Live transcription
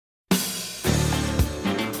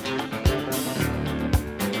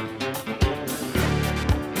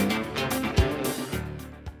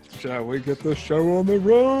Shall we get the show on the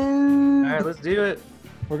road? All right, let's do it.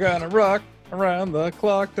 We're gonna rock around the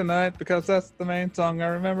clock tonight because that's the main song I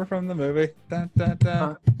remember from the movie. Dun, dun,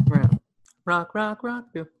 dun. Rock, rock, rock.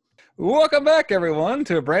 Yeah. Welcome back, everyone,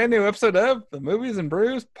 to a brand new episode of the Movies and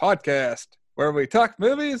Brews podcast, where we talk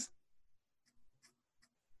movies.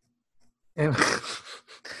 And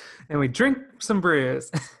we drink some brews.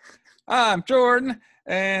 I'm Jordan,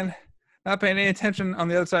 and not paying any attention on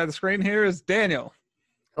the other side of the screen here is Daniel.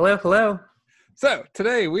 Hello, hello. So,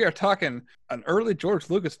 today we are talking an early George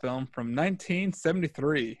Lucas film from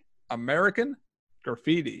 1973, American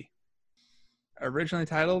Graffiti, originally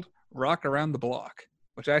titled Rock Around the Block,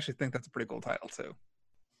 which I actually think that's a pretty cool title, too.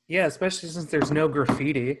 Yeah, especially since there's no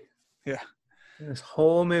graffiti. Yeah. In this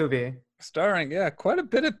whole movie. Starring, quite a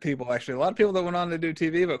bit of people, actually. A lot of people that went on to do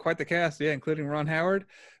TV, but quite the cast, including Ron Howard.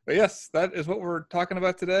 But yes, that is what we're talking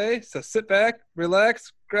about today. So sit back,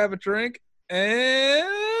 relax, grab a drink,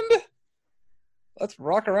 and let's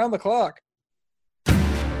rock around the clock.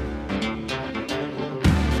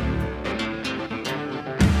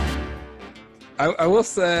 I will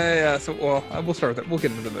say, I will start with it. We'll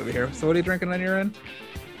get into the movie here. So what are you drinking on your end?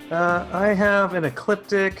 I have an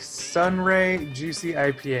Ecliptic Sunray Juicy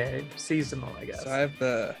IPA. Seasonal, I guess. So I have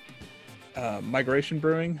the Migration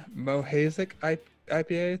Brewing Mohasic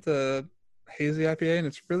IPA. It's a hazy IPA, and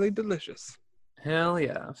it's really delicious. Hell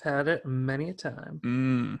yeah. I've had it many a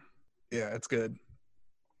time. Yeah, it's good.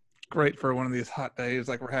 Great for one of these hot days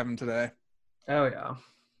like we're having today. Oh, yeah.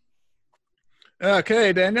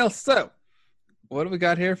 Okay, Danielle. So, what do we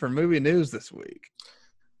got here for movie news this week?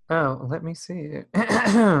 Oh, let me see.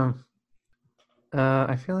 I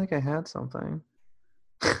feel like I had something.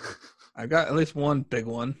 I got at least one big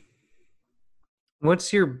one.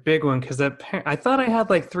 What's your big one? Because I thought I had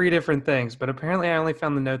like 3 different things, but apparently I only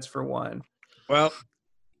found the notes for one. Well,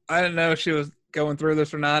 I didn't know if she was going through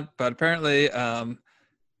this or not, but apparently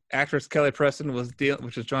actress Kelly Preston was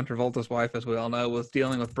which is John Travolta's wife, as we all know, was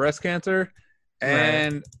dealing with breast cancer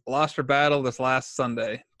and lost her battle this last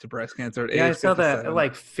Sunday to breast cancer at age 57. I saw that at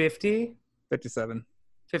like 50? 57.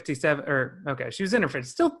 57, okay, she was in her 50s,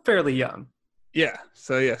 still fairly young. Yeah,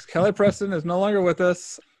 so yes, Kelly Preston is no longer with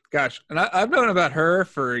us. Gosh, and I've known about her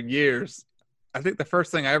for years. I think the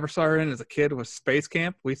first thing I ever saw her in as a kid was Space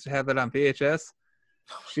Camp. We used to have that on VHS.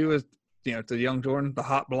 She was, the young Jordan, the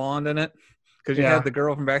hot blonde in it. Because you had the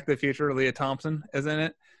girl from Back to the Future, Leah Thompson, is in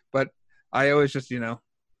it. But I always just, the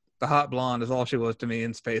hot blonde is all she was to me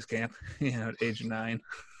in Space Camp, at age 9.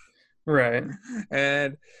 Right.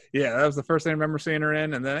 And, that was the first thing I remember seeing her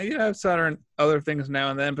in. And then, I've saw her in other things now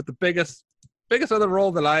and then. But the biggest other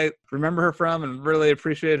role that I remember her from and really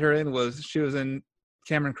appreciated her in was she was in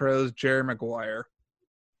Cameron Crowe's Jerry Maguire.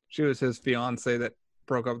 She was his fiance that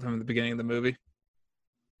broke up with him at the beginning of the movie.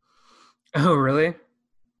 Oh, really?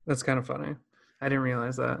 That's kind of funny. I didn't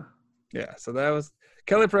realize that. Yeah, so that was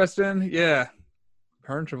Kelly Preston. Yeah,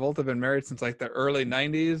 her and Travolta have been married since like the early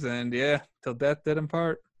 90s, and till death did them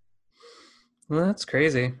part. Well, that's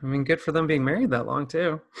crazy. I mean, good for them being married that long,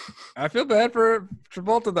 too. I feel bad for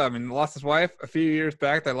Travolta, though. I mean, lost his wife a few years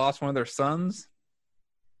back. They lost one of their sons.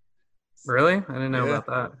 Really? I didn't know about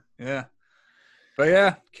that. Yeah.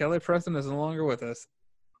 But Kelly Preston is no longer with us.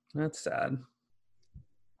 That's sad.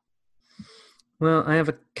 Well, I have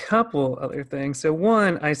a couple other things. So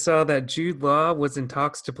one, I saw that Jude Law was in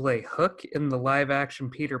talks to play Hook in the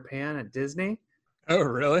live-action Peter Pan at Disney. Oh,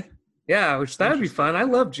 really? Yeah, which that would be fun. I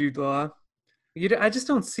love Jude Law. I just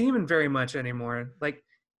don't see him in very much anymore. Like,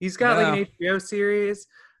 he's got like an HBO series,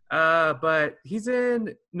 but he's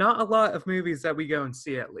in not a lot of movies that we go and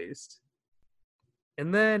see, at least.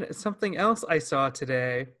 And then something else I saw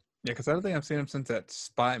today. Yeah, because I don't think I've seen him since that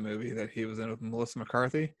Spy movie that he was in with Melissa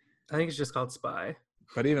McCarthy. I think it's just called Spy.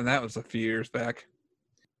 But even that was a few years back.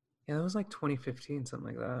 Yeah, that was like 2015,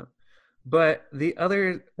 something like that. But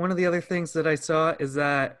one of the other things that I saw is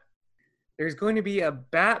that there's going to be a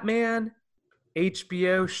Batman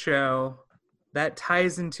HBO show that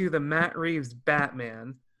ties into the Matt Reeves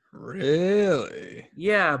Batman. Really?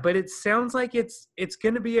 Yeah, but it sounds like it's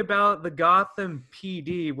going to be about the Gotham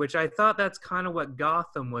PD, which I thought that's kind of what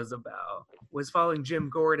Gotham was about. Was following Jim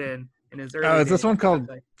Gordon in his early days. Is this one called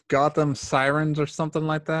Gotham Sirens or something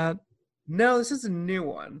like that? No, this is a new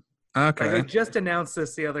one. Okay. Like, they just announced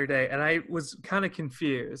this the other day, and I was kind of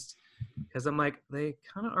confused because I'm like, they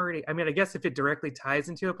kind of already. I mean, I guess if it directly ties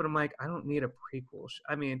into it, but I'm like, I don't need a prequel.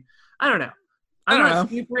 I mean, I don't know. I'm not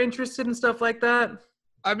super interested in stuff like that.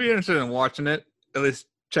 I'd be interested in watching it, at least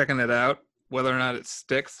checking it out, whether or not it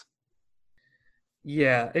sticks.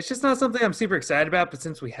 Yeah, it's just not something I'm super excited about, but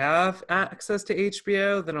since we have access to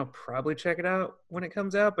HBO, then I'll probably check it out when it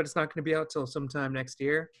comes out, but it's not going to be out till sometime next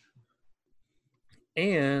year.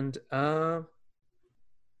 And oh,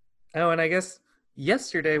 and I guess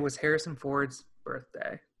yesterday was Harrison Ford's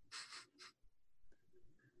birthday.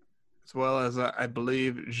 As well as I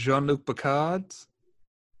believe Jean-Luc Picard's.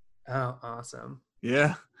 Oh, awesome.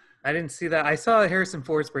 Yeah. I didn't see that. I saw Harrison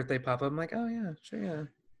Ford's birthday pop up. I'm like, oh yeah, sure, yeah.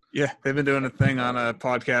 Yeah, they've been doing a thing on a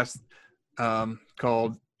podcast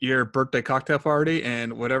called Your Birthday Cocktail Party,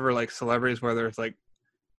 and whatever like celebrities, whether it's like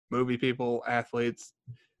movie people, athletes,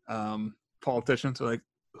 politicians, or like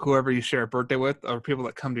whoever you share a birthday with, or people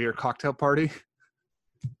that come to your cocktail party.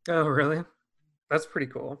 Oh, really? That's pretty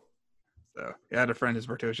cool. So yeah, I had a friend, his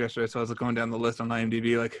birthday was yesterday, so I was going down the list on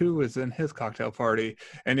IMDb, like who was in his cocktail party,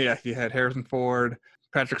 and yeah, you had Harrison Ford,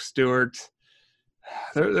 Patrick Stewart.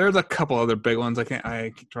 There's a couple other big ones.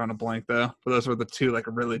 I keep trying to blank though, but those were the two like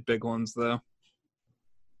really big ones though.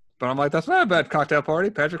 But I'm like, that's not a bad cocktail party.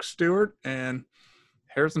 Patrick Stewart and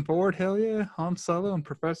Harrison Ford, hell yeah, Han Solo and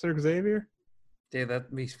Professor Xavier. Dude,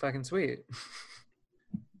 that'd be fucking sweet.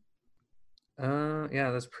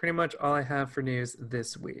 Yeah, that's pretty much all I have for news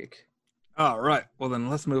this week. All right, well then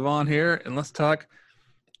let's move on here and let's talk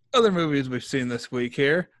other movies we've seen this week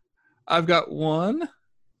here. I've got one.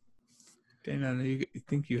 Dana, you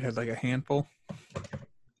think you had like a handful?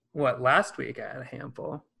 What, last week I had a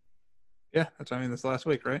handful. Yeah, that's what I mean. This last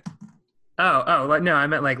week, right? Like no, I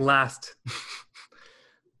meant like last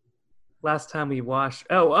time we watched.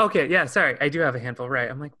 Oh, okay, yeah, sorry, I do have a handful. Right,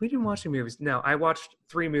 I'm like, we didn't watch any movies. No, I watched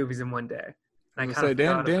 3 movies in one day. I was say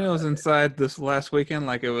Daniel was inside this last weekend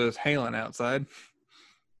like it was hailing outside.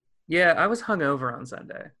 Yeah, I was hungover on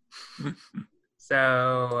Sunday,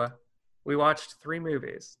 so we watched 3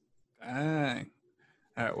 movies. Dang.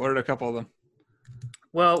 All right, what are a couple of them?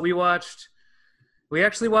 Well, we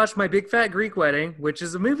actually watched My Big Fat Greek Wedding, which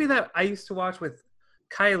is a movie that I used to watch with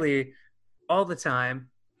Kylie all the time.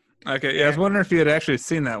 Okay, yeah, I was wondering if you had actually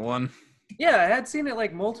seen that one. Yeah, I had seen it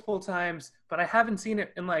like multiple times, but I haven't seen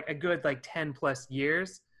it in like a good like 10 plus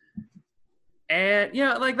years. And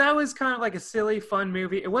yeah, like that was kind of like a silly, fun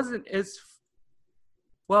movie. It wasn't as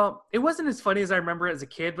funny as I remember it as a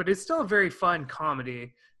kid, but it's still a very fun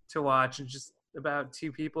comedy to watch. It's just about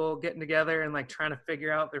 2 people getting together and like trying to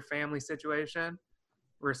figure out their family situation.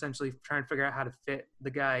 We're essentially trying to figure out how to fit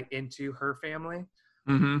the guy into her family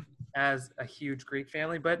as a huge Greek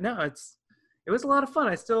family. But no, it was a lot of fun.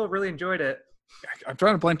 I still really enjoyed it. I'm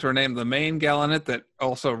trying to blank to her name. The main gal in it that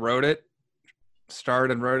also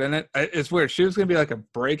starred and wrote in it. It's weird. She was going to be like a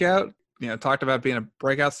breakout, talked about being a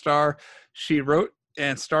breakout star. She wrote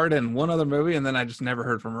and starred in one other movie, and then I just never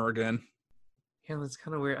heard from her again. Yeah, that's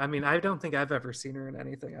kind of weird. I mean, I don't think I've ever seen her in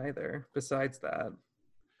anything either besides that.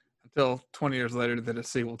 Until 20 years later, they did a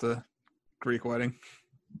sequel to Greek Wedding.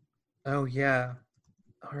 Oh, yeah.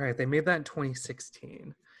 All right. They made that in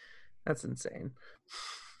 2016. That's insane.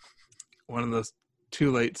 One of those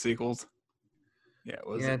too late sequels. Yeah, it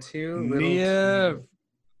was. Yeah, too Nia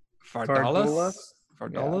Vardalos.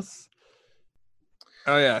 Vardalos.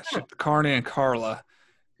 Yeah. Oh yeah, Carney and Carla.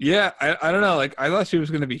 Yeah, I don't know. Like I thought she was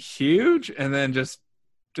going to be huge, and then just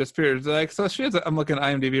disappeared. Like so, she has. I'm looking at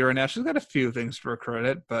IMDb right now. She's got a few things to her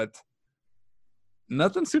credit, but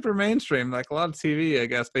nothing super mainstream. Like a lot of TV, I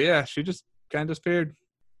guess. But yeah, she just kind of disappeared.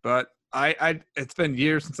 But it's been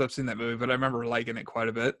years since I've seen that movie, but I remember liking it quite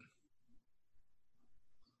a bit.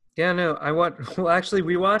 Yeah, no, actually,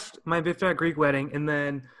 we watched My Big Fat Greek Wedding, and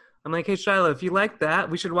then I'm like, hey, Shiloh, if you like that,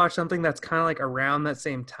 we should watch something that's kind of like around that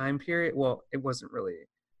same time period. Well, it wasn't really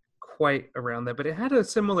quite around that, but it had a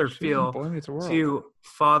similar feel to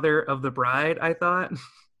Father of the Bride, I thought.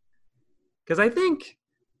 Because I think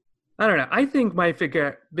My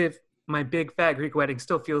Big Fat Greek Wedding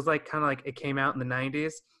still feels like kind of like it came out in the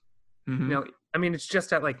 90s. I mean, it's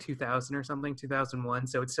just at like 2000 or something, 2001,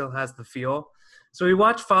 so it still has the feel. So we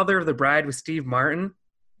watched Father of the Bride with Steve Martin,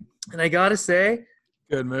 and I gotta say,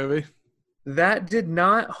 good movie. That did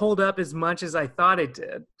not hold up as much as I thought it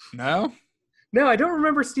did. No, I don't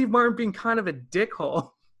remember Steve Martin being kind of a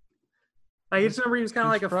dickhole. I just remember he was kind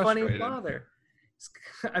of like a funny father.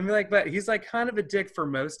 I mean, but he's like kind of a dick for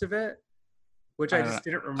most of it, which I just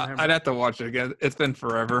didn't remember. I'd have to watch it again. It's been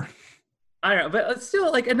forever. I don't know, but it's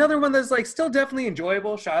still like another one that's like still definitely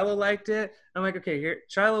enjoyable. Shiloh liked it. I'm like, okay, here.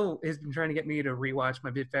 Shiloh has been trying to get me to rewatch My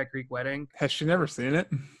Big Fat Greek Wedding. Has she never seen it?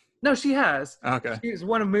 No, she has. Okay. It's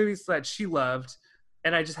one of the movies that she loved,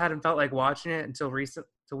 and I just hadn't felt like watching it until we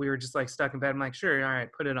were just like stuck in bed. I'm like, sure, all right,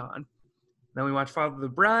 put it on. Then we watched Father of the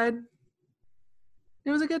Bride. It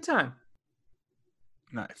was a good time.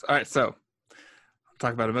 Nice. All right, so I'll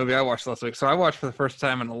talk about a movie I watched last week. So I watched for the first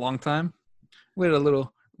time in a long time. We had a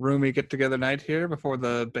little roomy get-together night here before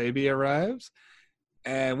the baby arrives,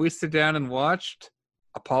 and we sit down and watched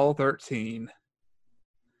Apollo 13.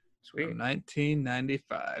 Sweet. From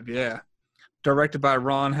 1995. Yeah. Directed by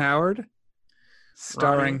Ron Howard.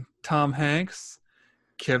 Starring Ronnie. Tom Hanks,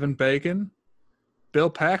 Kevin Bacon,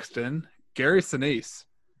 Bill Paxton, Gary Sinise.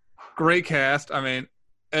 Great cast. I mean,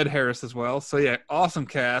 Ed Harris as well. So yeah, awesome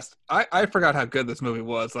cast. I forgot how good this movie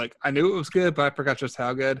was. Like, I knew it was good, but I forgot just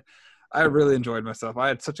how good. I really enjoyed myself. I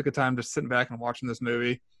had such a good time just sitting back and watching this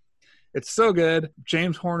movie. It's so good.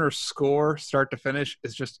 James Horner's score, start to finish,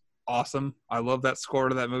 is just awesome. I love that score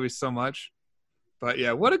to that movie so much. But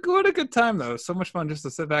yeah, what a good time though. So much fun just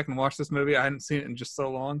to sit back and watch this movie. I hadn't seen it in just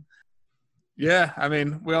so long. Yeah, I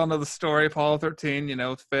mean, we all know the story. Apollo 13,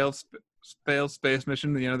 failed space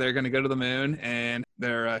mission. They're going to go to the moon, and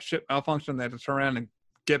their ship malfunctioned. They had to turn around and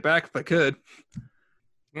get back if they could.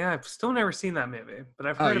 Yeah, I've still never seen that movie, but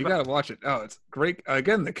I've heard about it. You got to watch it. Oh, it's great.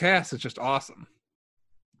 Again, the cast is just awesome.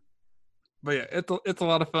 But yeah, it's a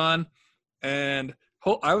lot of fun, and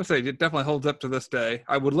I would say it definitely holds up to this day.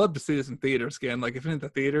 I would love to see this in theaters again. Like, if any of the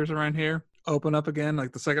theaters around here open up again,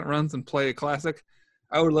 like the second runs, and play a classic,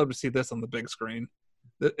 I would love to see this on the big screen.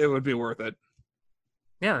 It would be worth it.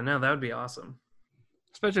 Yeah, no, that would be awesome.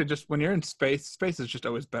 Especially just when you're in space. Space is just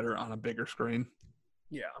always better on a bigger screen.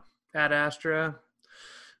 Yeah. Ad Astra,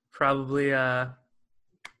 probably the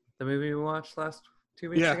movie we watched last 2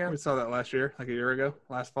 weeks ago. Yeah, we saw that last year, like a year ago,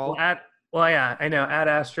 last fall. Well, yeah, I know. Ad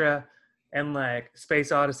Astra and like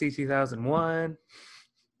Space Odyssey 2001.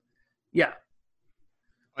 Yeah.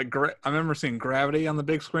 Like, I remember seeing Gravity on the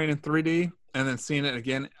big screen in 3D, and then seeing it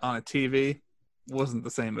again on a TV. Wasn't the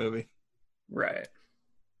same movie. Right.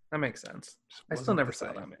 That makes sense. I still never saw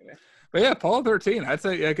that movie. But yeah, Apollo 13, I'd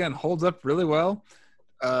say, again, holds up really well.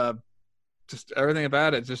 Just everything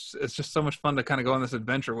about it, it's just so much fun to kind of go on this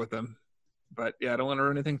adventure with them. But yeah, I don't want to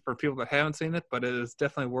ruin anything for people that haven't seen it, but it is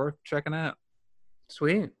definitely worth checking out.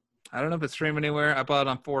 Sweet. I don't know if it's streaming anywhere. I bought it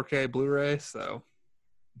on 4K Blu-ray, so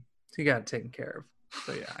you got it taken care of.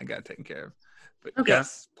 So yeah, I got it taken care of. But okay.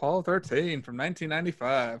 Yes, Apollo 13 from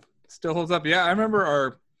 1995 still holds up. Yeah, I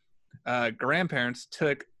remember our grandparents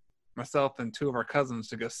took myself and two of our cousins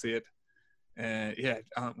to go see it. And yeah,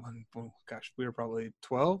 we were probably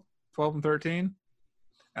 12 and 13.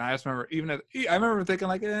 And I just remember I remember thinking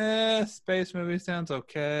like, space movie sounds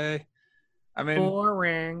okay. I mean,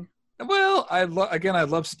 boring. Well, I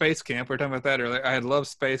love Space Camp. We were talking about that earlier. I had loved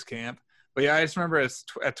Space Camp. But yeah, I just remember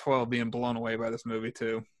at 12 being blown away by this movie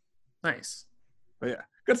too. Nice. But yeah,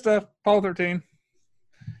 good stuff. Apollo 13.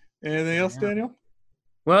 Anything else, Daniel?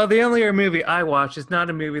 Well, the only other movie I watched is not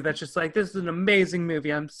a movie that's just like, this is an amazing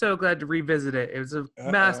movie. I'm so glad to revisit it. It was a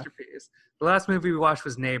masterpiece. The last movie we watched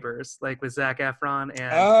was Neighbors, like with Zac Efron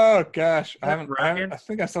and. Oh gosh, I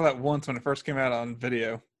think I saw that once when it first came out on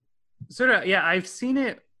video. Sort of, yeah. I've seen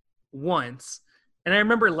it once, and I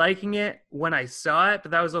remember liking it when I saw it,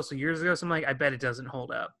 but that was also years ago. So I'm like, I bet it doesn't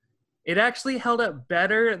hold up. It actually held up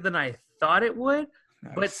better than I thought it would,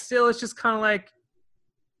 nice. But still, it's just kind of like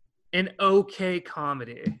an okay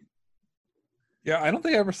comedy. Yeah, I don't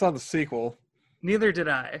think I ever saw the sequel. Neither did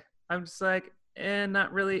I. I'm just like,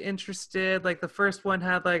 not really interested. Like the first one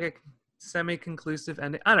had like a semi-conclusive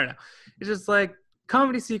ending. I don't know. It's just like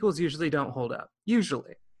comedy sequels usually don't hold up.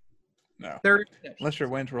 Usually. No. Unless you're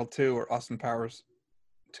Wayne's World 2 or Austin Powers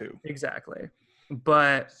 2. Exactly.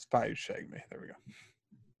 But Spy Who Shagged Me. There we go.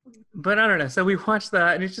 But I don't know. So we watched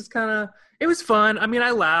that, and it's just kind of, it was fun. I mean,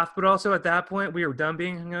 I laughed, but also at that point, we were done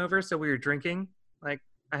being hungover, so we were drinking. Like,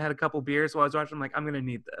 I had a couple beers while I was watching. I'm like, I'm going to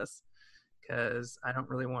need this because I don't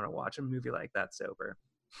really want to watch a movie like that sober.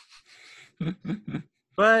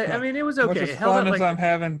 But, I mean, it was okay. Much as fun as I'm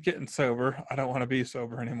having getting sober, I don't want to be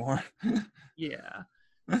sober anymore. Yeah.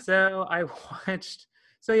 So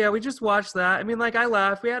we just watched that. I mean, like, I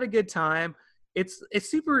laughed. We had a good time. It's a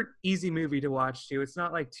super easy movie to watch too. It's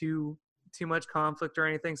not like too much conflict or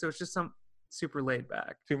anything. So it's just some super laid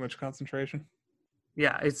back. Too much concentration.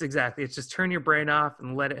 Yeah, it's just turn your brain off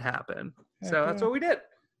and let it happen. So that's what we did.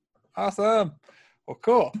 Awesome. Well,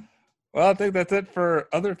 cool. Well, I think that's it for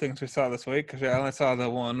other things we saw this week because I only saw the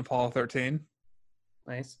one, Apollo 13.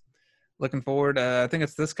 Nice. Looking forward. I think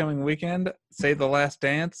it's this coming weekend. The Last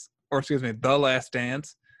Dance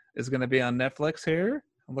is going to be on Netflix here.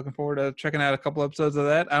 I'm looking forward to checking out a couple episodes of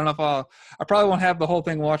that. I don't know if I probably won't have the whole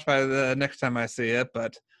thing watched by the next time I see it,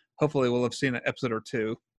 but hopefully we'll have seen an episode or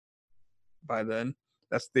two by then.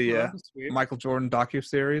 That's the Michael Jordan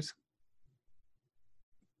docuseries.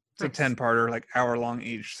 It's a 10-parter, like hour long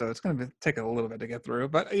each, so it's going to take a little bit to get through.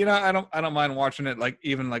 But I don't mind watching it like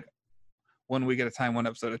even like 1 week at a time, one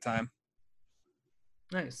episode at a time.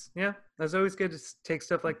 Nice. Yeah, that's always good to take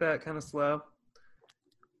stuff like that kind of slow.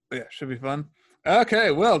 Yeah, should be fun. Okay,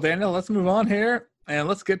 well, Daniel, let's move on here, and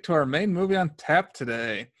let's get to our main movie on tap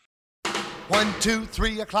today. 1, 2,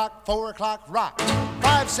 3 o'clock, 4 o'clock, rock.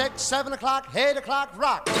 5, 6, 7 o'clock, 8 o'clock,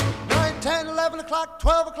 rock. 9, 10, 11 o'clock,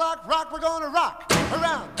 12 o'clock, rock. We're gonna rock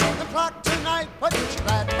around the clock tonight. Put your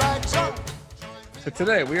glad rags on. So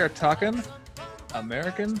today we are talking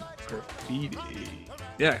American Graffiti.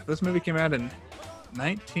 Yeah, this movie came out in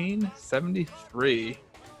 1973.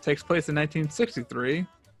 Takes place in 1963.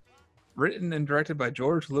 Written and directed by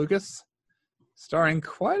George Lucas. Starring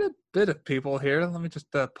quite a bit of people here. Let me just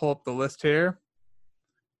pull up the list here.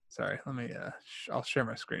 Sorry, let me. I'll share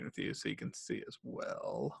my screen with you so you can see as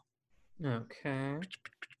well. Okay.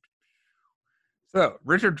 So,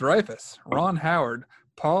 Richard Dreyfuss, Ron Howard,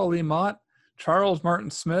 Paul Lee Mott, Charles Martin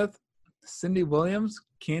Smith, Cindy Williams,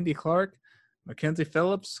 Candy Clark, Mackenzie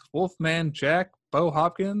Phillips, Wolfman Jack, Bo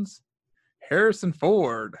Hopkins, Harrison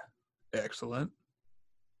Ford. Excellent.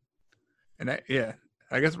 And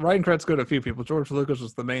I guess writing credits go to a few people. George Lucas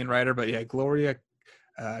was the main writer, but yeah, Gloria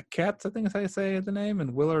Katz, I think is how you say the name,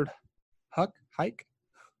 and Willard Hike.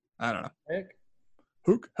 I don't know.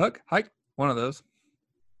 Hike. One of those.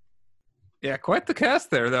 Yeah, quite the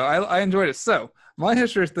cast there, though. I enjoyed it. So, my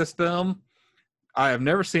history with this film, I have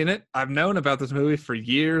never seen it. I've known about this movie for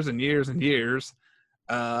years and years and years.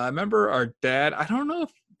 I remember our dad, I don't know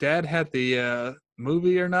if Dad had the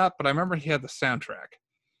movie or not, but I remember he had the soundtrack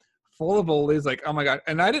full of oldies. Like, oh my God.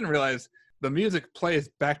 And I didn't realize the music plays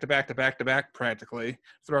back to back to back to back practically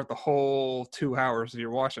throughout the whole 2 hours you're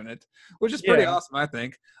watching it, which is pretty awesome, I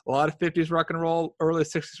think. A lot of 50s rock and roll, early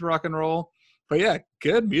 60s rock and roll. But yeah,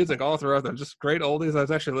 good music all throughout there. Just great oldies. I was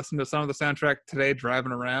actually listening to some of the soundtrack today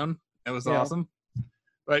driving around. It was awesome.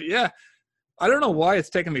 But yeah, I don't know why it's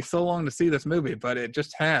taken me so long to see this movie, but it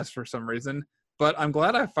just has for some reason. But I'm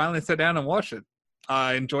glad I finally sat down and watched it.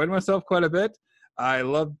 I enjoyed myself quite a bit. I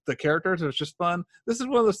loved the characters. It was just fun. This is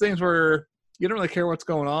one of those things where you don't really care what's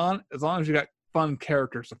going on as long as you got fun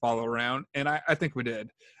characters to follow around. And I think we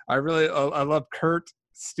did. I love Kurt,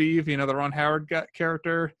 Steve, the Ron Howard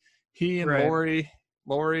character. He and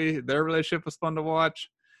Lori, their relationship was fun to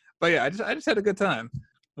watch. But yeah, I just had a good time.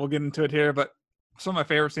 We'll get into it here. But some of my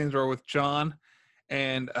favorite scenes were with John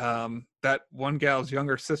and that one gal's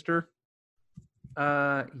younger sister.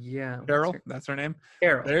 Carol, that's her name.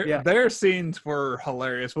 Carol. Their scenes were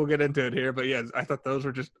hilarious. We'll get into it here, but yeah, I thought those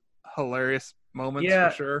were just hilarious moments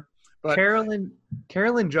for sure. But Carol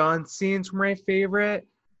and John scenes were my favorite.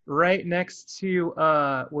 Right next to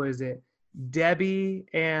what is it? Debbie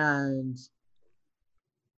and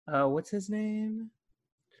what's his name?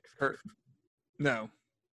 Kurt. No.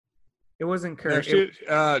 It wasn't Kurt.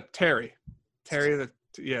 Terry. Terry, the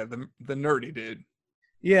nerdy dude.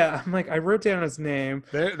 Yeah, I'm like, I wrote down his name.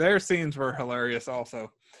 Their scenes were hilarious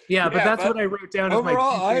also. Yeah, but that's what I wrote down.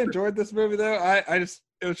 Overall, I enjoyed this movie though. It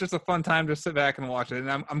was just a fun time to sit back and watch it,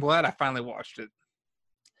 and I'm glad I finally watched it.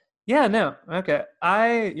 Yeah, no, okay.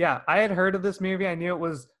 I had heard of this movie. I knew it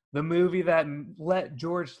was the movie that let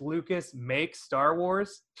George Lucas make Star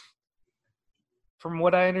Wars. From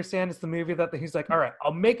what I understand, it's the movie that he's like, all right,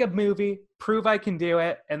 I'll make a movie, prove I can do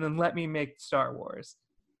it, and then let me make Star Wars.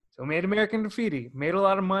 So made American Graffiti, made a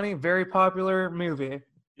lot of money, very popular movie.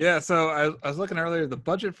 Yeah, so I was looking earlier. The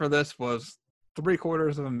budget for this was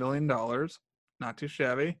 $750,000, not too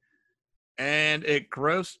shabby, and it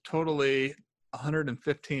grossed totally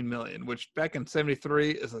 $115 million, which back in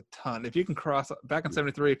 '73 is a ton. If you can cross back in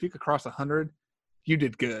 '73, if you could cross 100, you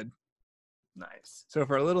did good. Nice. So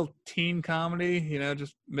for a little teen comedy,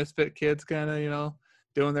 just misfit kids kind of,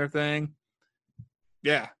 doing their thing.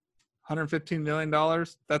 Yeah. $115 million.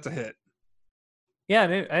 That's a hit. Yeah.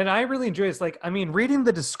 And I really enjoy it. It's like, I mean, reading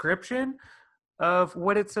the description of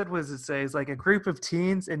what it said is like a group of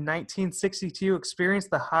teens in 1962 experienced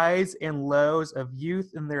the highs and lows of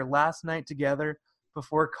youth in their last night together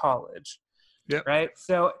before college. Yep. Right.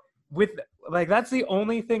 So that's the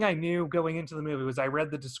only thing I knew going into the movie was I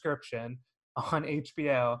read the description on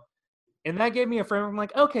HBO, and that gave me a frame. I'm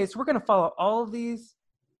like, okay, so we're gonna follow all of these.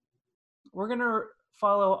 We're gonna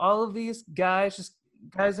follow all of these guys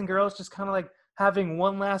and girls, just kind of like having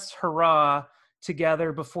one last hurrah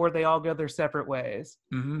together before they all go their separate ways.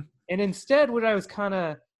 Mm-hmm. And instead, what I was kind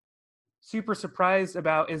of super surprised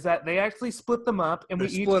about is that they actually split them up, and they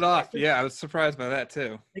split off. Yeah, I was surprised by that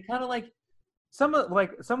too. They kind of like some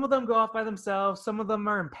of them go off by themselves, some of them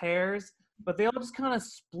are in pairs. But they all just kind of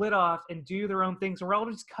split off and do their own things. We're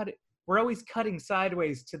always cutting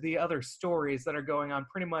sideways to the other stories that are going on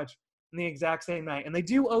pretty much in the exact same night. And they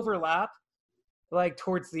do overlap, like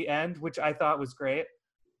towards the end, which I thought was great.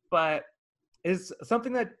 But is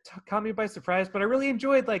something that caught me by surprise. But I really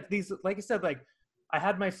enjoyed these. Like I said, I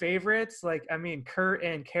had my favorites. Kurt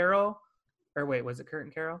and Carol. Or wait, was it Kurt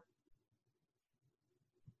and Carol?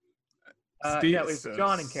 No, it's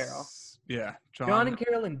John and Carol. Yeah, John and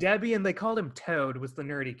Carol and Debbie, and they called him Toad, was the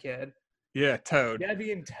nerdy kid. Yeah, Toad.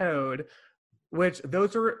 Debbie and Toad, which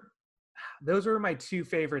those were my two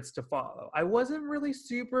favorites to follow. I wasn't really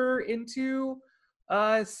super into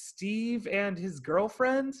Steve and his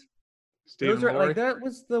girlfriend. Those are like, that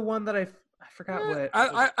was the one that I forgot what.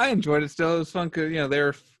 I enjoyed it still. It was fun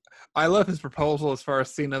because I love his proposal as far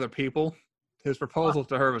as seeing other people. His proposal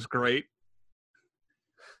to her was great.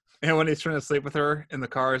 And when he's trying to sleep with her in the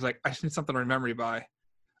car, he's like, I just need something to remember you by.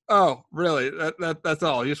 Oh, really? That's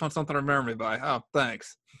all? You just want something to remember me by? Oh,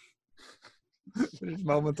 thanks. There's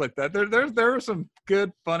moments like that. There were some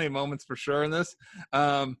good, funny moments for sure in this.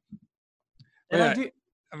 Go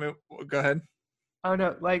ahead. Oh,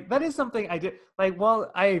 no. Like, that is something I did. Like,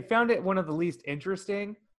 while I found it one of the least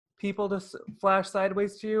interesting people to flash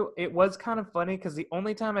sideways to, it was kind of funny because the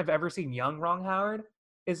only time I've ever seen young Ron Howard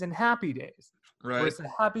is in Happy Days. Right. Where it's a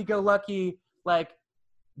happy-go-lucky, like,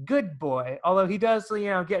 good boy. Although he does,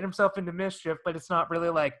 get himself into mischief, but it's not really,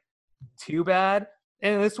 like, too bad.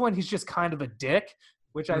 And this one, he's just kind of a dick,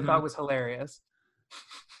 which I thought was hilarious.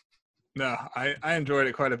 No, I enjoyed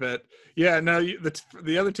it quite a bit. Yeah, no,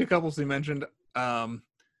 the other two couples you mentioned,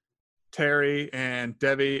 Terry and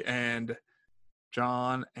Debbie and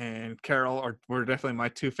John and Carol were definitely my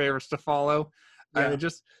two favorites to follow. Yeah. I mean,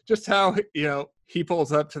 just how, he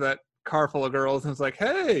pulls up to that car full of girls and it's like,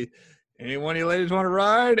 hey, anyone you ladies want to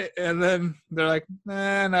ride? And then they're like,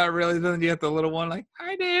 nah, not really. Then you get the little one like,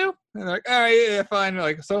 I do. And they're like, all right, yeah, fine. They're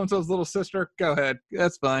like, so-and-so's little sister, go ahead.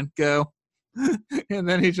 That's fine. Go. And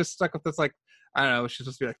then he's just stuck with this, like, I don't know, she's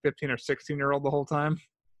supposed to be like 15 or 16-year-old the whole time.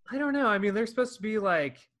 I don't know. I mean, they're supposed to be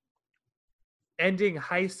like ending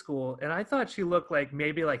high school, and I thought she looked like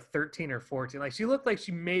maybe like 13 or 14. Like, she looked like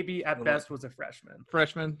she maybe at best was a freshman.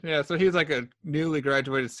 Freshman, yeah. So he's like a newly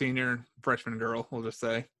graduated senior freshman girl, we'll just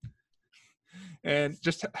say. And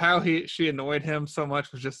just how she annoyed him so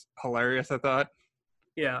much was just hilarious, I thought.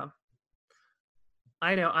 Yeah.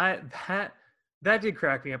 I know. That did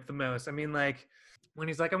crack me up the most. I mean, like, when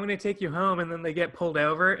he's like, I'm going to take you home, and then they get pulled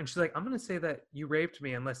over, and she's like, I'm going to say that you raped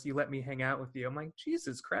me unless you let me hang out with you. I'm like,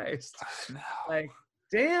 Jesus Christ. No. Like,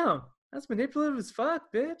 damn, that's manipulative as fuck,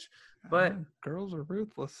 bitch. But girls are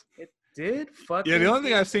ruthless. It did fuck. Yeah, the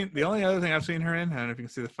only other thing I've seen her in, I don't know if you can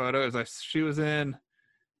see the photo, is she was in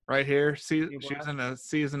right here. She was in a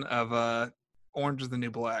season of Orange is the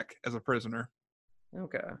New Black as a prisoner.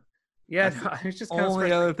 Okay. Yeah, no, I was just kind of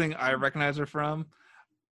only other thing I recognize her from.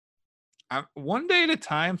 One Day at a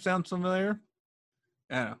Time sounds familiar.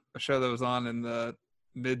 I don't know, a show that was on in the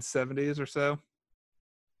mid-70s or so.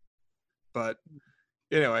 But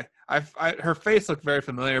anyway, her face looked very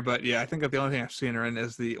familiar. But yeah, I think that the only thing I've seen her in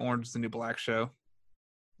is the Orange is the New Black show.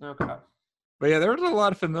 Okay. But yeah, there was a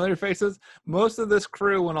lot of familiar faces. Most of this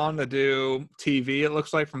crew went on to do TV, it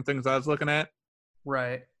looks like, from things I was looking at.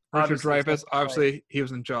 Right. Richard Dreyfuss, obviously, he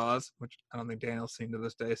was in Jaws, which I don't think Daniel's seen to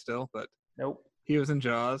this day still, but nope. He was in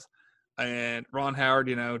Jaws. And Ron Howard,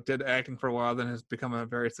 did acting for a while, then has become a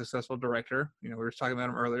very successful director. We were talking about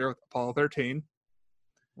him earlier with Apollo 13.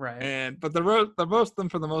 Right. But the most of them,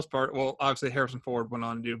 for the most part, well, obviously Harrison Ford went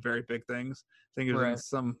on to do very big things. I think he was in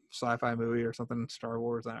some sci-fi movie or something, Star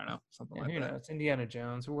Wars. I don't know, something like that. It's Indiana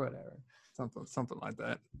Jones or whatever. Something like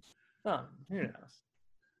that. Oh, who knows?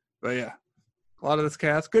 But yeah, a lot of this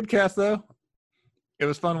cast, good cast though. It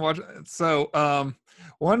was fun watching. So,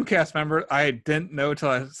 one cast member I didn't know until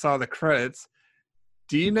I saw the credits.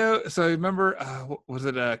 Do you know? So remember, was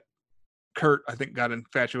it Kurt? I think got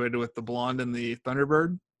infatuated with the blonde in the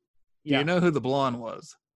Thunderbird. Do you know who the blonde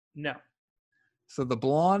was? No. So the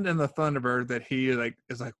blonde in the Thunderbird that he is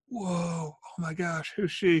like, whoa, oh my gosh,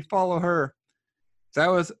 who's she? Follow her. That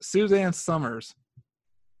was Suzanne Summers.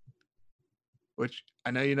 Which I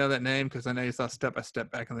know you know that name because I know you saw Step by Step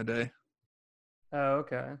back in the day. Oh,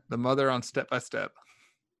 okay. The mother on Step by Step.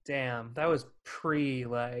 Damn, that was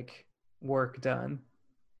work done.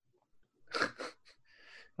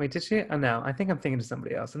 Wait, did she? Oh, no, I think I'm thinking of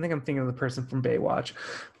somebody else. I think I'm thinking of the person from Baywatch.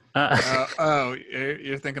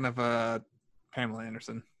 You're thinking of Pamela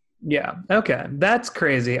Anderson. Yeah, okay. That's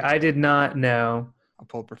crazy. I did not know. I'll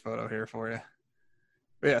pull up her photo here for you.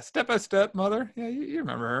 But yeah, Step by Step mother. Yeah, you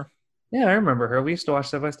remember her. Yeah, I remember her. We used to watch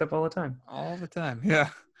Step by Step all the time. All the time, yeah.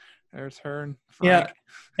 There's her and Frank. Yeah,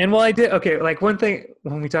 and I did. Okay, like one thing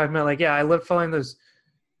when we talked about, I love following those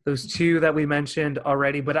two that we mentioned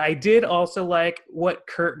already, but I did also like what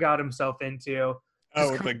Kurt got himself into.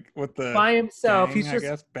 Oh, with the by himself, gang, he's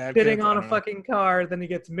just sitting on a fucking car. Then he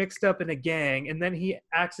gets mixed up in a gang, and then he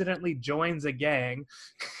accidentally joins a gang.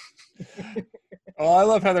 Oh, I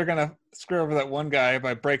love how they're gonna screw over that one guy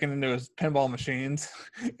by breaking into his pinball machines,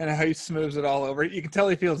 and how he smooths it all over. You can tell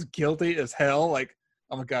he feels guilty as hell. Like,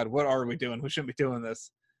 oh my god, what are we doing? We shouldn't be doing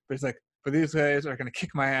this. But he's like, but these guys are gonna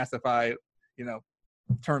kick my ass if I,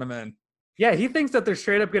 turn them in. Yeah, he thinks that they're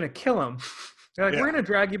straight up gonna kill him. They're like, Yeah. we're gonna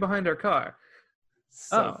drag you behind our car.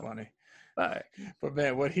 So Oh. funny. Bye. But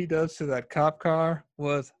man, what he does to that cop car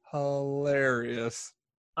was hilarious.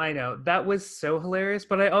 I know that was so hilarious,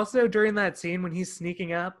 but I also during that scene when he's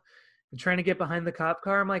sneaking up and trying to get behind the cop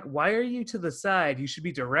car, I'm like, why are you to the side? You should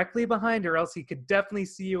be directly behind, or else he could definitely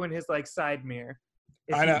see you in his like side mirror.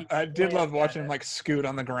 If I know. he- I did love yeah, watching him like scoot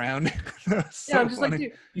on the ground. Yeah, I'm just like,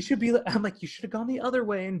 dude, you should be. I'm like, you should have gone the other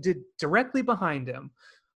way and did directly behind him.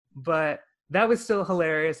 But that was still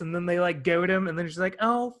hilarious. And then they like goad him, and then she's like,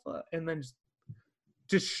 oh, fuck, and then just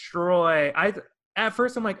destroy. At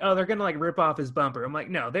first I'm like, oh, they're gonna like rip off his bumper. I'm like,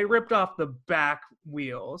 no, they ripped off the back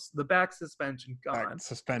wheels, the back suspension gone, Back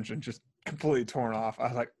suspension just completely torn off. I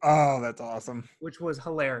was like, oh, that's awesome. which was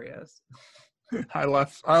hilarious. I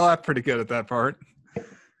laughed pretty good at that part.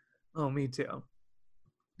 Oh, me too.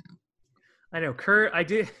 I know Kurt. I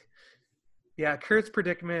did. Yeah, Kurt's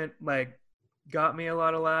predicament like got me a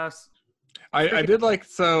lot of laughs. I did like,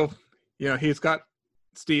 so, he's got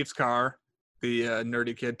Steve's car, the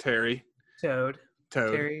nerdy kid, Toad. Toad.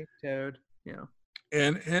 Terry, Toad. Yeah.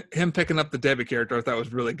 And him picking up the Debbie character, I thought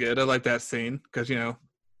was really good. I like that scene because,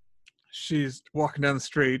 she's walking down the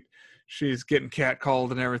street, she's getting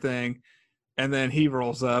catcalled and everything, and then he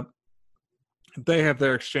rolls up. They have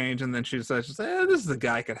their exchange, and then she says, this is the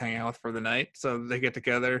guy I could hang out with for the night. So they get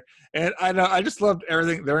together. And I just loved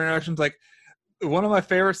everything, their interactions. Like, one of my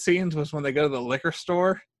favorite scenes was when they go to the liquor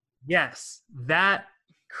store. Yes, that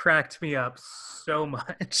cracked me up so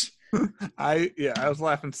much. I was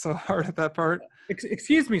laughing so hard at that part.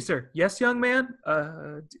 Excuse me, sir. Yes, young man.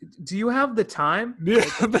 Do you have the time? Yeah,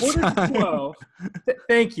 the Quarter to time. 12.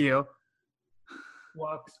 Thank you.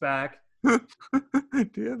 Walks back, Do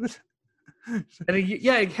you have the- and he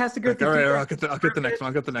has to go Like, through. all right, two I'll get the next one.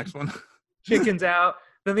 I'll get the next one. chickens out.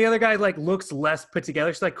 Then the other guy like looks less put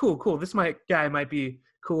together. She's like, cool. This guy might be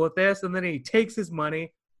cool with this. And then he takes his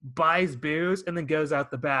money, buys booze, and then goes out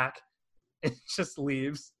the back and just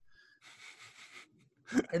leaves.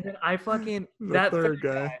 And then I fucking The that third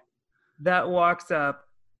guy. that walks up,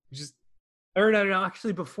 no,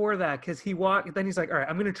 actually before that, because then he's like, all right,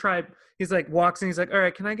 I'm gonna try. He's like walks in, he's like, all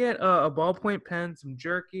right, can I get a ballpoint pen, some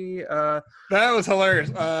jerky? That was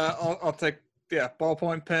hilarious. I'll take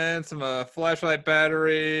ballpoint pen, some flashlight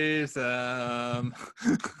batteries,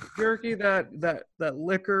 jerky, that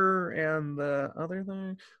liquor, and the other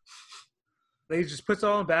thing. He just puts it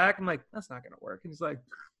all in back. I'm like, that's not gonna work. And he's like,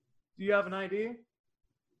 do you have an ID?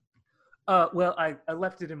 Well, I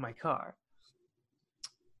left it in my car.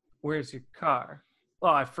 Where's your car? Oh,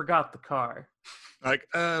 I forgot the car. like,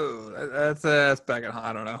 oh, that's back at home.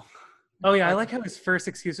 I don't know. Oh yeah, I like how his first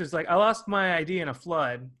excuse was like, I lost my ID in a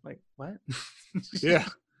flood. Like, what? Yeah.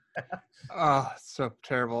 Oh, so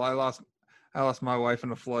terrible. I lost my wife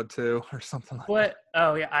in a flood too, or something like What?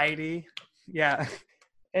 Oh yeah, ID. Yeah.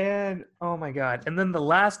 And oh my god. And then the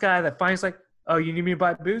last guy that finds like, oh, you need me to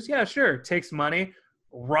buy booze? Yeah, sure. Takes money,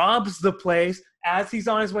 robs the place as he's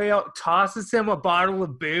on his way out, tosses him a bottle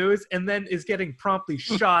of booze, and then is getting promptly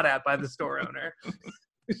shot at by the store owner.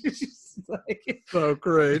 It's just like, that. So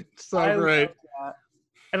great. So I great. love that.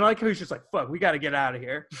 And I like how he's just like, fuck, we got to get out of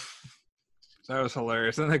here. That was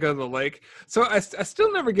hilarious. Then they go to the lake. So I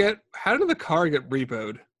still never get, how did the car get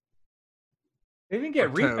repoed? They didn't get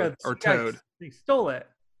Or Toad, repoed. or Guys, Toad. They stole it.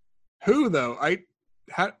 Who though? I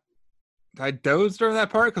dozed during that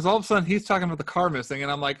part because all of a sudden he's talking about the car missing,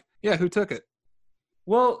 and I'm like, yeah, who took it?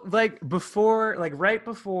 Well, right before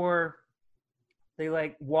they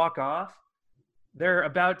like walk off, they're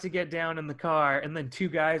about to get down in the car, and then two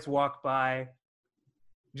guys walk by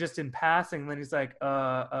just in passing. And then he's like,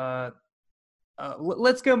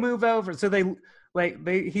 let's go move over. So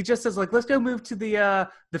he just says like, let's go move to the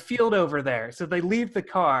field over there. So they leave the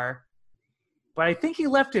car, but I think he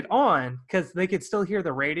left it on because they could still hear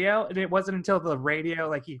the radio. And it wasn't until the radio,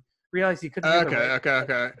 like he realized he couldn't hear the radio.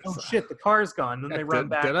 Okay. Oh shit, the car's gone. Then they run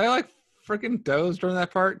back. Did I like freaking doze during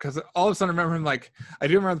that part? Because all of a sudden I remember him like, I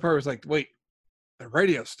do remember the part where it was like, wait, the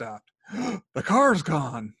radio stopped. The car's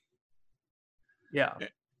gone. Yeah.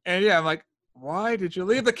 And yeah, I'm like, why did you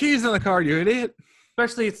leave the keys in the car, you idiot?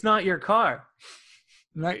 Especially it's not your car.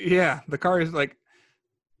 Yeah, the car is like,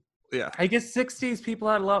 yeah. I guess 60s people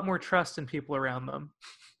had a lot more trust in people around them.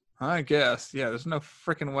 I guess. Yeah, there's no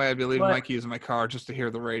freaking way I'd be leaving my keys in my car just to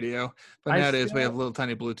hear the radio. But nowadays we have little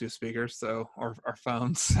tiny Bluetooth speakers, or our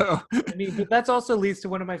phones. So I mean, but that's also leads to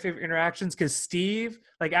one of my favorite interactions because Steve,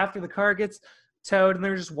 like after the car gets towed and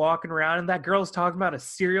they're just walking around and that girl's talking about a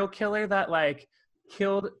serial killer that like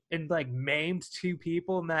killed and like maimed 2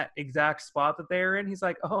 people in that exact spot that they were in. He's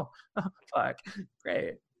like, oh fuck,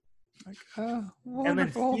 great. Like, and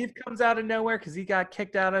then Steve comes out of nowhere because he got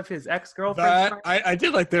kicked out of his ex-girlfriend. I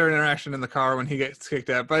did like their interaction in the car when he gets kicked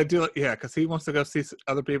out, but I do like, yeah, because he wants to go see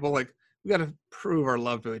other people. Like, we got to prove our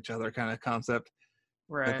love to each other kind of concept.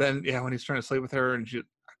 Right. But then, yeah, when he's trying to sleep with her and she,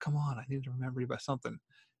 come on, I need to remember you by something.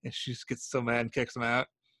 And she just gets so mad and kicks him out.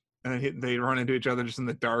 And then they run into each other just in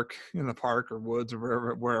the dark in the park or woods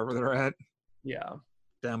or wherever they're at. Yeah.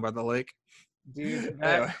 Down by the lake. Dude,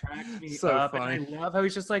 that cracks me so up. funny. And I love how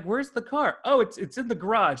he's just like, where's the car? Oh, it's in the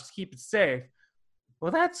garage to keep it safe.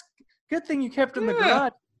 Well, that's good thing you kept it in the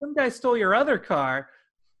garage. Some guy stole your other car.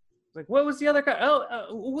 Like, what was the other car?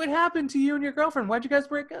 Oh, what happened to you and your girlfriend? Why'd you guys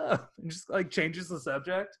break up? And just like changes the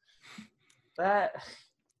subject. Yeah.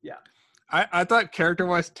 I thought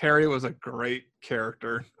character-wise, Terry was a great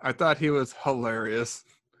character. I thought he was hilarious.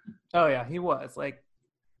 Oh, yeah, he was. Like,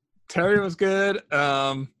 Terry was good.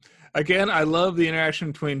 Again, I love the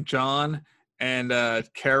interaction between John and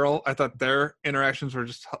Carol. I thought their interactions were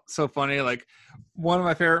just so funny. Like, one of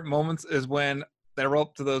my favorite moments is when they roll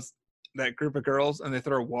up to that group of girls and they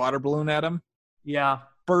throw a water balloon at him. Yeah.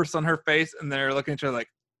 Bursts on her face, and they're looking at each other like,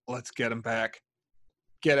 let's get him back.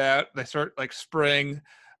 Get out. They start, like, spraying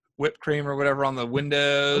whipped cream or whatever on the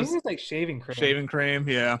windows. I think it's like shaving cream. Shaving cream,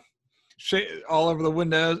 yeah. All over the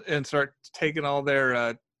windows and start taking all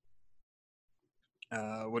their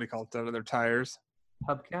what do you call it? Out of their tires.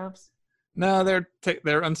 Hubcaps? No,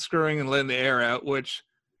 they're unscrewing and letting the air out. Which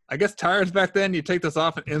I guess tires back then, you take this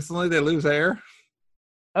off and instantly they lose air.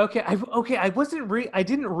 Okay, I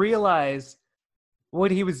didn't realize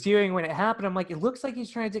what he was doing when it happened. I'm like, it looks like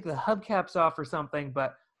he's trying to take the hubcaps off or something,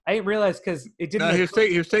 but I didn't realize because it didn't. No,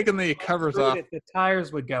 he was taking the covers off. The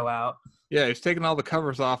tires would go out. Yeah, he was taking all the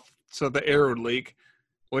covers off so the air would leak.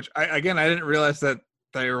 Which I didn't realize that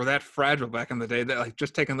they were that fragile back in the day that like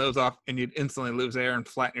just taking those off and you'd instantly lose air and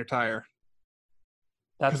flatten your tire.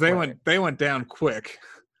 Because they went down quick.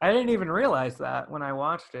 I didn't even realize that when I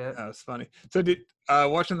watched it. That was funny. So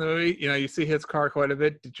watching the movie, you see his car quite a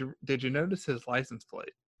bit. Did you notice his license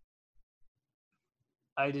plate?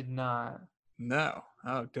 I did not. No.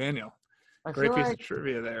 Oh, Daniel. Great piece of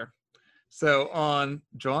trivia there. So on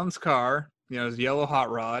John's car, his yellow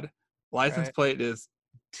hot rod, license plate is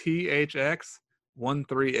THX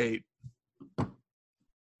 138.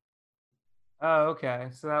 Oh, okay.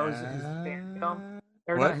 So that was his fan film?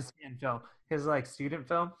 Or what? Not his fan film. His like student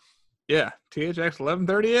film? Yeah, THX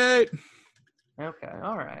 1138. Okay,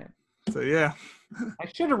 all right. So yeah. I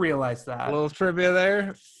should have realized that. A little trivia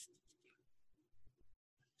there.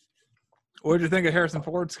 What did you think of Harrison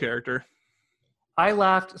Ford's character? I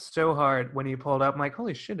laughed so hard when he pulled up. I'm like,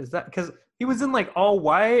 holy shit, is that? Because he was in like all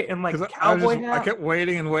white and like cowboy hat. I kept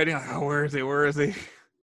waiting and waiting. Like, oh, where is he? Where is he?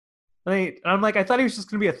 I'm like, I thought he was just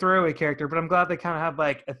going to be a throwaway character, but I'm glad they kind of have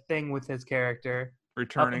like a thing with his character.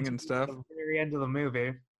 Returning and stuff. The very end of the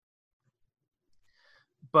movie.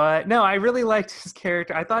 But no, I really liked his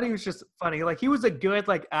character. I thought he was just funny. Like he was a good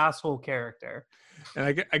like asshole character.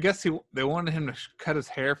 And I guess they wanted him to cut his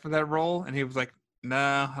hair for that role, and he was like, "No,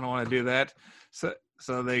 I don't want to do that." So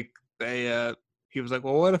he was like,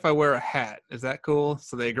 "Well, what if I wear a hat? Is that cool?"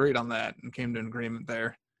 So they agreed on that and came to an agreement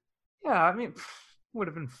there. Yeah, I mean, would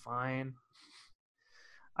have been fine.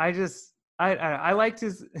 I liked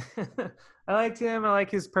his I liked him. I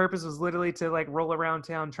like his purpose was literally to like roll around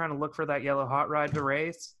town trying to look for that yellow hot rod to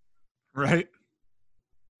race. Right.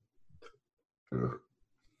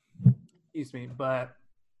 Excuse me, but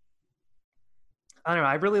I don't know.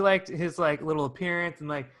 I really liked his like little appearance and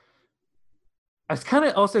like I was kind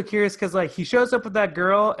of also curious because like he shows up with that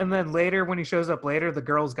girl and then later when he shows up later the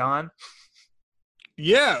girl's gone.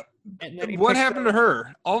 Yeah. What happened to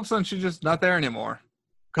her? All of a sudden she's just not there anymore.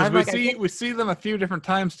 Because we see them a few different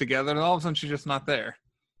times together and all of a sudden she's just not there.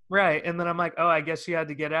 Right. And then I'm like, oh, I guess she had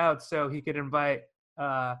to get out so he could invite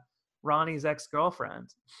Ronnie's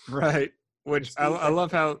ex-girlfriend. Right. Which I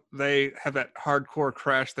love how they have that hardcore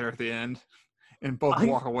crash there at the end and both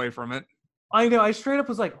walk away from it. I know. I straight up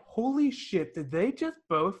was like, holy shit, did they just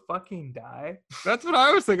both fucking die? That's what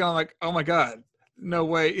I was thinking. I'm like, oh my God, no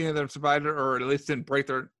way any of them survived it or at least didn't break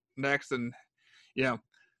their necks. And,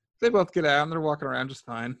 they both get out and they're walking around just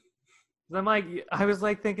fine. I'm like, I was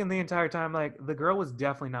like thinking the entire time, like the girl was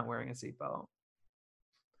definitely not wearing a seatbelt.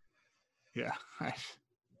 Yeah.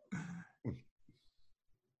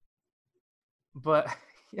 But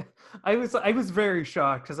yeah, I was very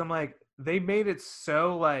shocked because I'm like, they made it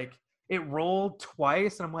so like it rolled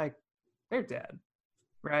twice, and I'm like, they're dead,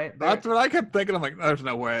 right? That's what I kept thinking. I'm like, there's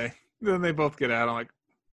no way. Then they both get out. I'm like,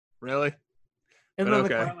 really? And But then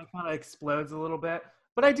okay. the car like kind of explodes a little bit.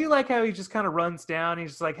 But I do like how he just kind of runs down. He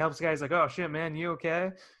just like helps guys like, oh shit, man, you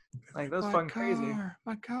okay? Like that's fucking crazy.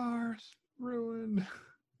 My car's ruined.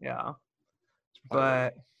 Yeah.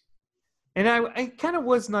 But and I kind of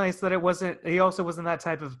was nice that it wasn't. He also wasn't that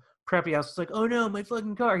type of preppy house. It's like, oh no, my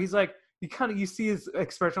fucking car. He's like, you see his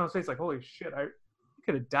expression on his face, like, holy shit, I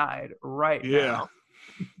could have died right now.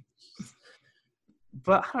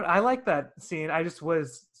 But I like that scene. I just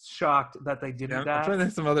was shocked that they didn't die. I'm trying to think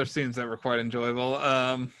of some other scenes that were quite enjoyable.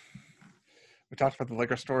 We talked about the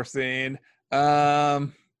liquor store scene.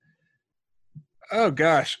 Oh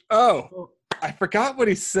gosh. Oh, I forgot what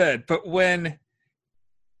he said. But when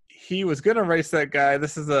he was gonna race that guy,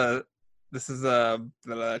 this is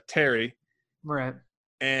Terry, right?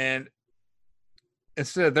 And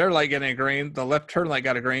instead of their light getting a green, the left turn light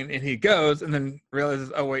got a green, and he goes and then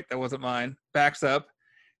realizes, oh wait, that wasn't mine. Backs up,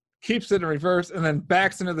 keeps it in reverse, and then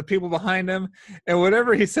backs into the people behind him. And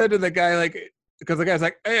whatever he said to the guy, like, because the guy's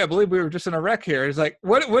like, hey, I believe we were just in a wreck here. He's like,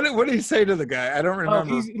 what did he say to the guy? I don't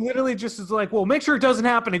remember. He's literally just is like, well, make sure it doesn't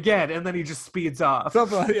happen again. And then he just speeds off.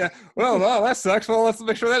 Something like, yeah. Well, that sucks. Well, let's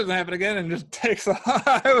make sure that doesn't happen again, and just takes off.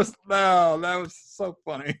 That was so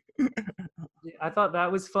funny. I thought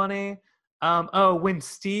that was funny. When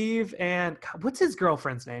Steve and what's his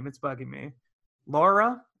girlfriend's name? It's bugging me.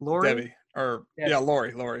 Lori? Debbie.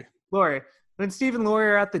 Lori. When Steve and Lori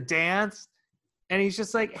are at the dance, and he's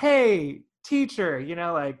just like, hey, teacher,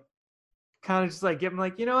 like kind of just like give him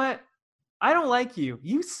like, you know what? I don't like you.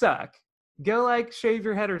 You suck. Go like shave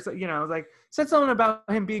your head or so, like said something about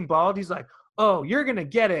him being bald. He's like, oh, you're going to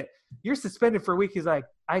get it. You're suspended for a week. He's like,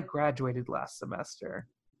 I graduated last semester.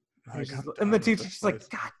 And the teacher's just like,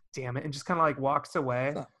 God damn it. And just kind of like walks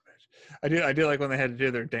away. I do like when they had to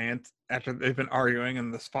do their dance after they've been arguing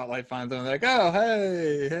and the spotlight finds them. They're like, oh,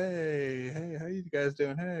 hey, how you guys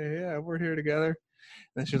doing? Hey, yeah, we're here together. And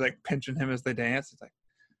then she's like pinching him as they dance. It's like,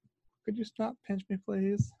 could you stop pinch me,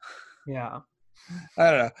 please? Yeah.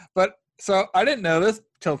 I don't know. But so I didn't know this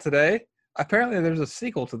till today. Apparently there's a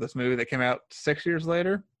sequel to this movie that came out 6 years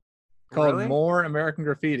later called More American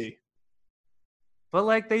Graffiti. But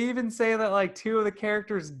like they even say that like 2 of the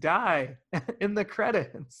characters die in the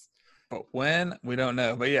credits. But when, we don't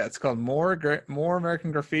know. But yeah, it's called More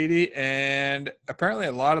American Graffiti, and apparently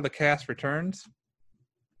a lot of the cast returns.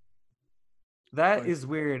 That is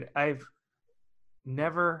weird. I've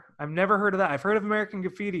never heard of that. I've heard of American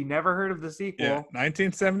Graffiti, never heard of the sequel. Yeah,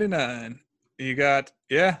 1979. You got,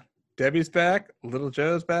 Debbie's back, Little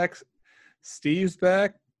Joe's back, Steve's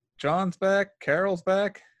back, John's back, Carol's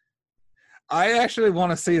back. I actually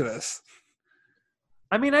want to see this.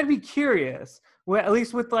 I mean, I'd be curious. Well, at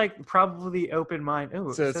least with like probably the open mind. Oh,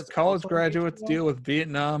 it says college graduates deal with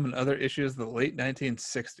Vietnam and other issues of the late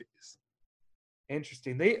 1960s.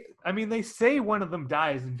 Interesting. They say one of them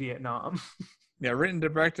dies in Vietnam. Yeah, written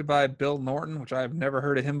and directed by Bill Norton, which I've never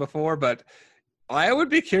heard of him before, but I would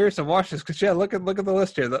be curious to watch this because look at the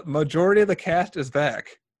list here. The majority of the cast is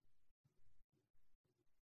back.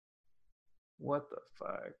 What the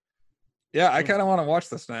fuck? Yeah, I kind of want to watch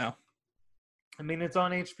this now. I mean, it's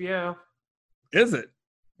on HBO. Is it?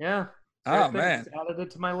 Yeah. Oh, man. Added it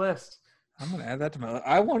to my list. I'm going to add that to my list.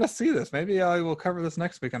 I want to see this. Maybe I will cover this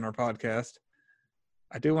next week on our podcast.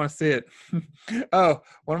 I do want to see it. Oh,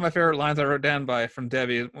 one of my favorite lines I wrote down from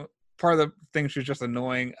Debbie. Part of the thing she was just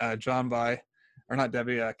annoying John by, or not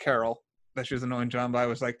Debbie, Carol, that she was annoying John by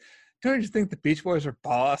was like, don't you think the Beach Boys are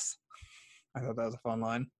boss? I thought that was a fun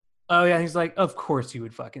line. Oh, yeah. He's like, of course you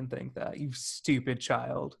would fucking think that, you stupid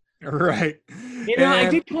child. Right. I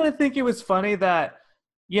did kind of think it was funny that,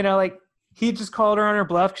 like he just called her on her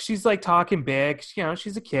bluff because she's like talking big.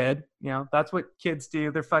 She's a kid. That's what kids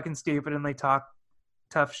do. They're fucking stupid and they talk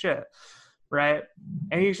tough shit. Right.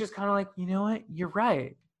 And he's just kind of like, you know what? You're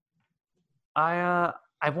right. I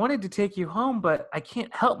wanted to take you home, but I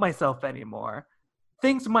can't help myself anymore.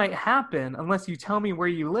 Things might happen unless you tell me where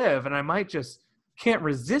you live, and I might just can't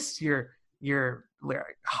resist your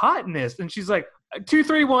hotness. And she's like, 2,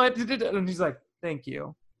 3, 1, and he's like, thank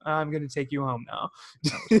you. I'm gonna take you home now.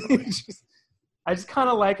 I just kind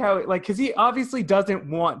of like how, because he obviously doesn't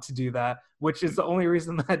want to do that, which is the only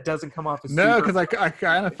reason that doesn't come off as no, because I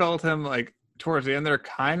kind of felt him like towards the end there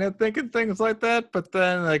kind of thinking things like that, but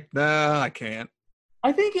then like, no, I can't.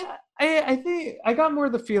 I think I got more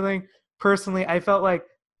of the feeling personally. I felt like,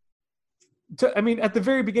 at the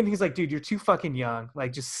very beginning, he's like, dude, you're too fucking young.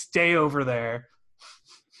 Like, just stay over there.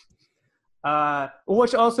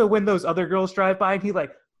 Which also when those other girls drive by and he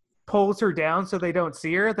like pulls her down so they don't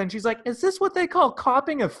see her, then she's like, is this what they call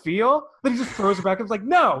copping a feel? Then he just throws her back and is like,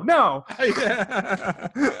 no.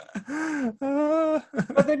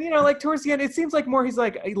 But then, like towards the end, it seems like more he's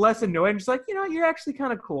like less annoyed and just like, you're actually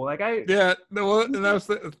kind of cool. Like and that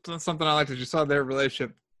was something I liked, that you saw their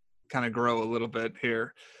relationship kind of grow a little bit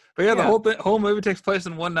here. But yeah, the whole movie takes place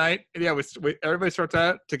in one night. Yeah, we everybody starts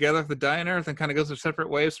out together at the diner, then kind of goes their separate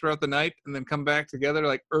ways throughout the night, and then come back together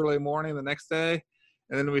like early morning the next day.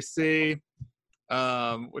 And then we see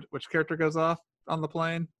which character goes off on the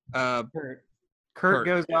plane? Kurt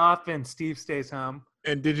goes off and Steve stays home.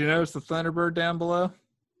 And did you notice the Thunderbird down below?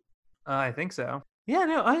 I think so. Yeah,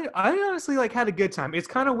 no, I honestly had a good time. It's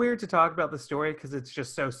kind of weird to talk about the story because it's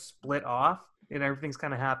just so split off and everything's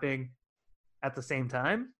kind of happening at the same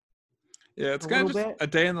time. Yeah, it's kind of just a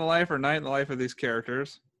day in the life or night in the life of these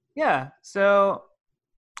characters. Yeah, so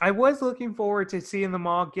I was looking forward to seeing them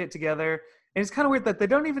all get together. And it's kind of weird that they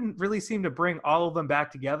don't even really seem to bring all of them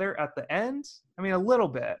back together at the end. I mean, a little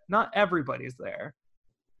bit. Not everybody's there.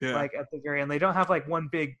 Yeah. Like at the very end. They don't have like one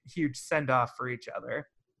big, huge send-off for each other.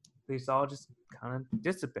 These all just kind of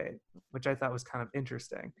dissipate, which I thought was kind of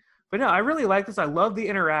interesting. But no, I really like this. I love the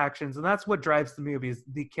interactions. And that's what drives the movie is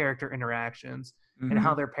the character interactions and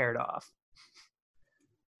how they're paired off.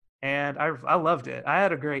 And I loved it. I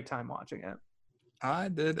had a great time watching it. I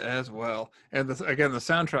did as well. And the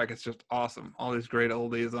soundtrack is just awesome. All these great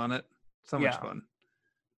oldies on it. So much fun.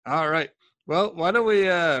 All right. Well, why don't we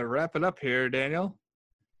wrap it up here, Daniel?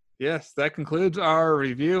 Yes, that concludes our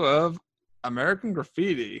review of American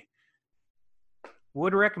Graffiti.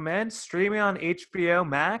 Would recommend streaming on HBO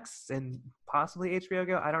Max and possibly HBO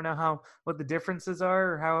Go. I don't know what the differences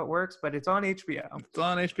are or how it works, but it's on HBO. It's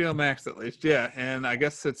on HBO Max at least, yeah. And I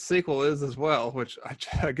guess its sequel is as well, which I,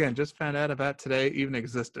 again, just found out about today even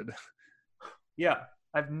existed. Yeah,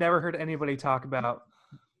 I've never heard anybody talk about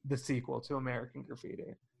the sequel to American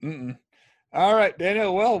Graffiti. All right,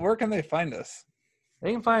 Daniel, well, where can they find us?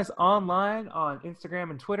 They can find us online on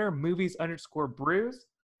Instagram and Twitter, movies_brews.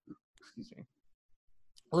 Excuse me.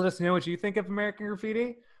 Let us know what you think of American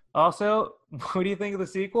Graffiti. Also, what do you think of the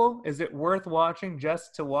sequel? Is it worth watching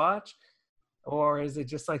just to watch? Or is it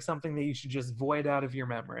just like something that you should just void out of your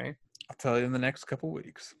memory? I'll tell you in the next couple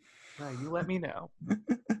weeks. You let me know.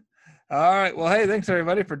 All right. Well, hey, thanks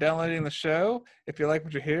everybody for downloading the show. If you like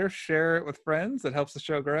what you hear, share it with friends. That helps the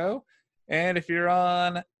show grow. And if you're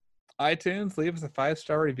on iTunes, leave us a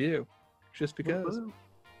 5-star review. Just because. Woo-hoo.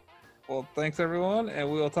 Well, thanks everyone, and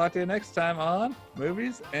we will talk to you next time on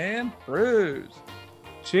Movies and Brews.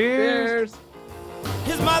 Cheers.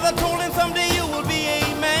 His mother told him someday